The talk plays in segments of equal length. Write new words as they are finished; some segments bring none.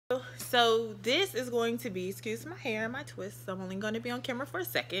So this is going to be, excuse my hair and my twists, I'm only going to be on camera for a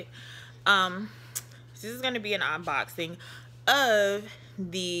second. This is going to be an unboxing of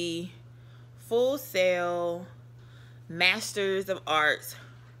the Full Sail Masters of Arts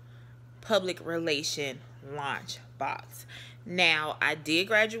Public Relation Launch Box. Now, I did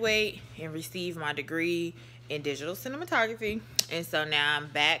graduate and receive my degree in digital cinematography, and so now I'm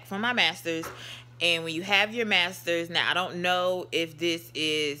back for my master's. And when you have your master's, now I don't know if this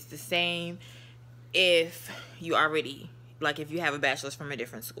is the same if you already, like if you have a bachelor's from a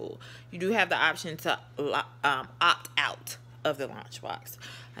different school. You do have the option to opt out of the lunchbox.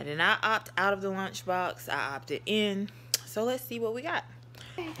 I did not opt out of the lunchbox. I opted in. So let's see what we got.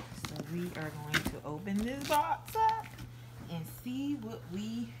 Okay, so we are going to open this box up and see what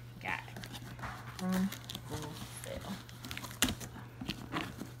we got from Full Sail.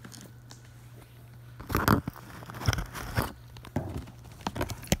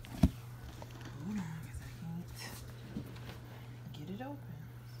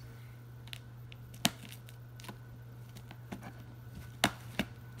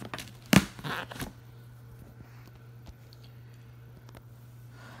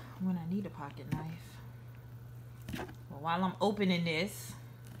 When I need a pocket knife. Well, while I'm opening this,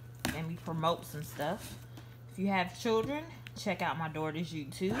 let me promote some stuff. If you have children, check out my daughter's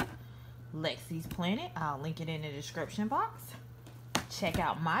YouTube, Lexie's Planet. I'll link it in the description box. Check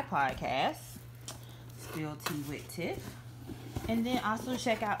out my podcast, Spill Tea with Tiff. And then also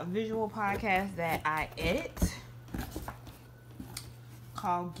check out a visual podcast that I edit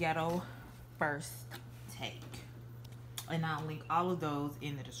called Ghetto First Take. And I'll link all of those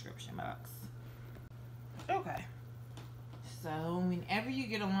in the description box. Okay. So whenever you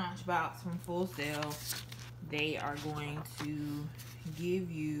get a lunchbox from Full Sail, they are going to give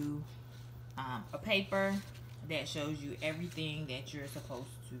you a paper that shows you everything that you're supposed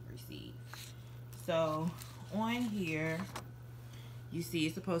to receive. So on here, you see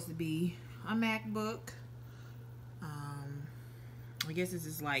it's supposed to be a MacBook. I guess this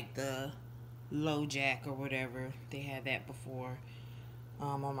is like the low jack or whatever. They had that before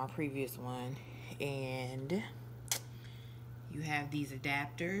on my previous one. And you have these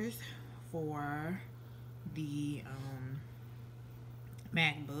adapters for the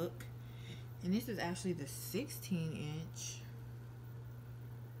MacBook. And this is actually the 16-inch.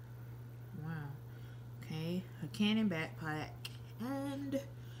 Wow. Okay. A Canon backpack and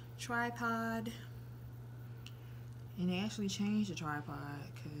tripod. And they actually changed the tripod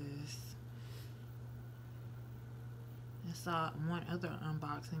because I saw one other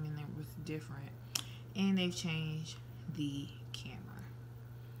unboxing and it was different. And they've changed the camera.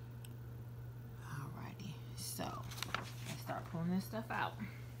 Alrighty, so let's start pulling this stuff out.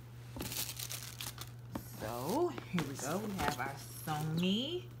 So here we go. We have our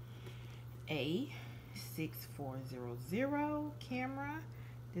Sony A6400 camera.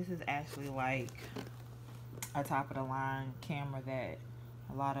 This is actually like a top of the line camera that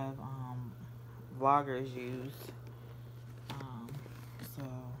a lot of vloggers use. So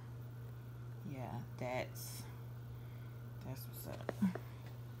yeah, that's what's up.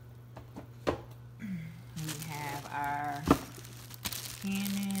 We have our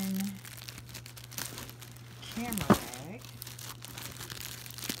Canon camera bag.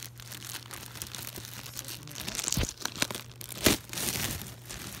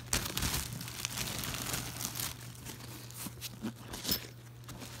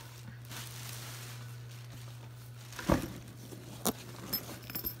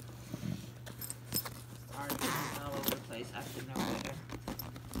 I should know better,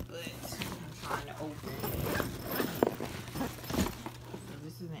 but I'm trying to open it. So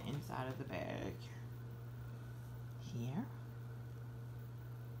this is the inside of the bag here.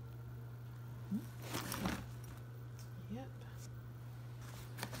 Yep.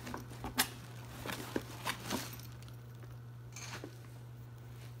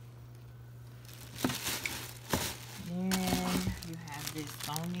 Then you have this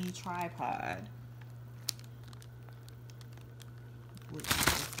Sony tripod, which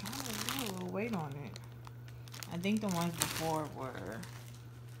is kind of a little weight on it. I think the ones before were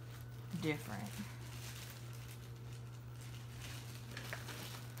different.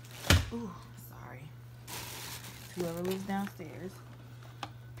 Ooh, sorry. Whoever lives downstairs.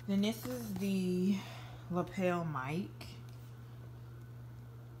 Then this is the lapel mic.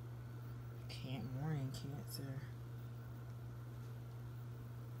 Warning cancer.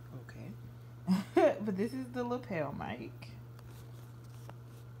 Okay. But this is the lapel mic.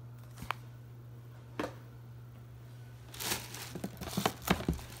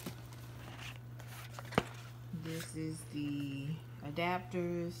 This is the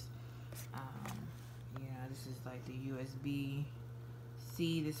adapters Yeah, this is like the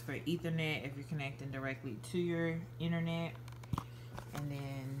USB-C. This is for Ethernet if you're connecting directly to your internet. And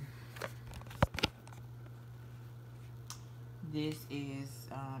then this is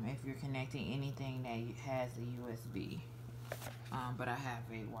if you're connecting anything that has a USB. But I have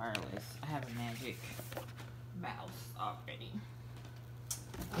a wireless. I have a Magic Mouse already.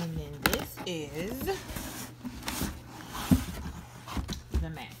 And then this is the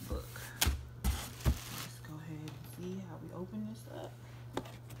MacBook. Let's go ahead and see how we open this up. Do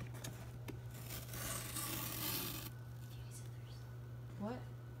you need scissors? What?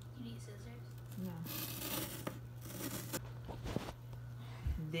 You need scissors? No.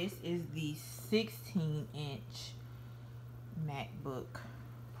 This is the 16-inch MacBook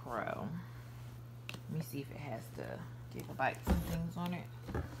Pro. Let me see if it has the gigabytes and things on it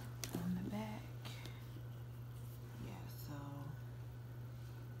on the back. Yeah, so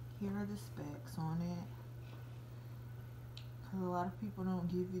here are the specs on it. Because a lot of people don't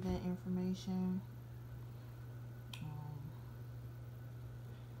give you that information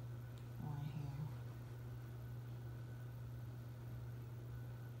on here.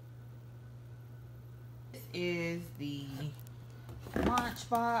 This is the launch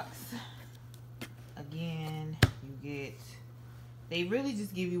box. Again, you get, they really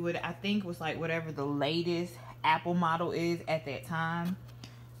just give you what I think was like whatever the latest Apple model is at that time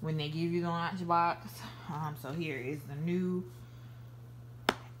when they give you the launch box. So here is the new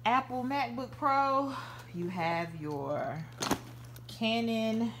Apple MacBook Pro. You have your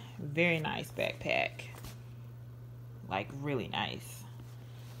Canon, very nice backpack, like really nice.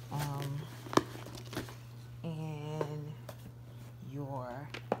 And your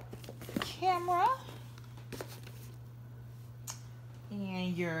camera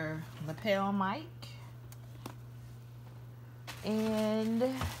and your lapel mic and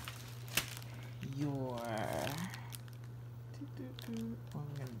your I'm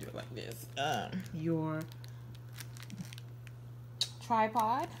gonna do it like this, your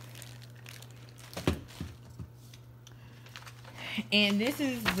tripod. And this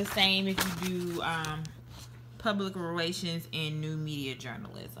is the same if you do public relations and new media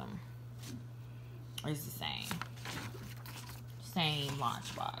journalism. It's the same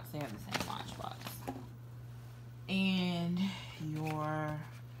launch box. They have the same launch box. And your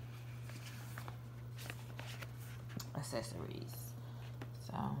accessories.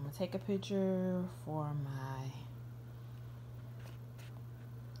 So I'm gonna take a picture for my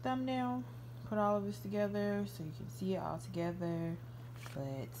thumbnail, put all of this together so you can see it all together.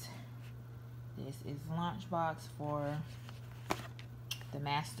 But this is the launch box for the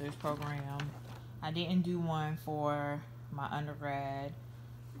master's program. I didn't do one for my undergrad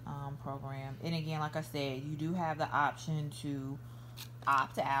program. And again, like I said, you do have the option to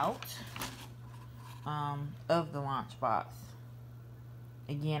opt out of the launch box.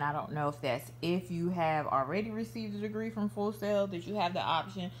 Again, I don't know if that's if you have already received a degree from Full Sail that you have the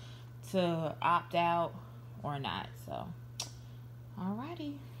option to opt out or not. So,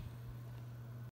 alrighty.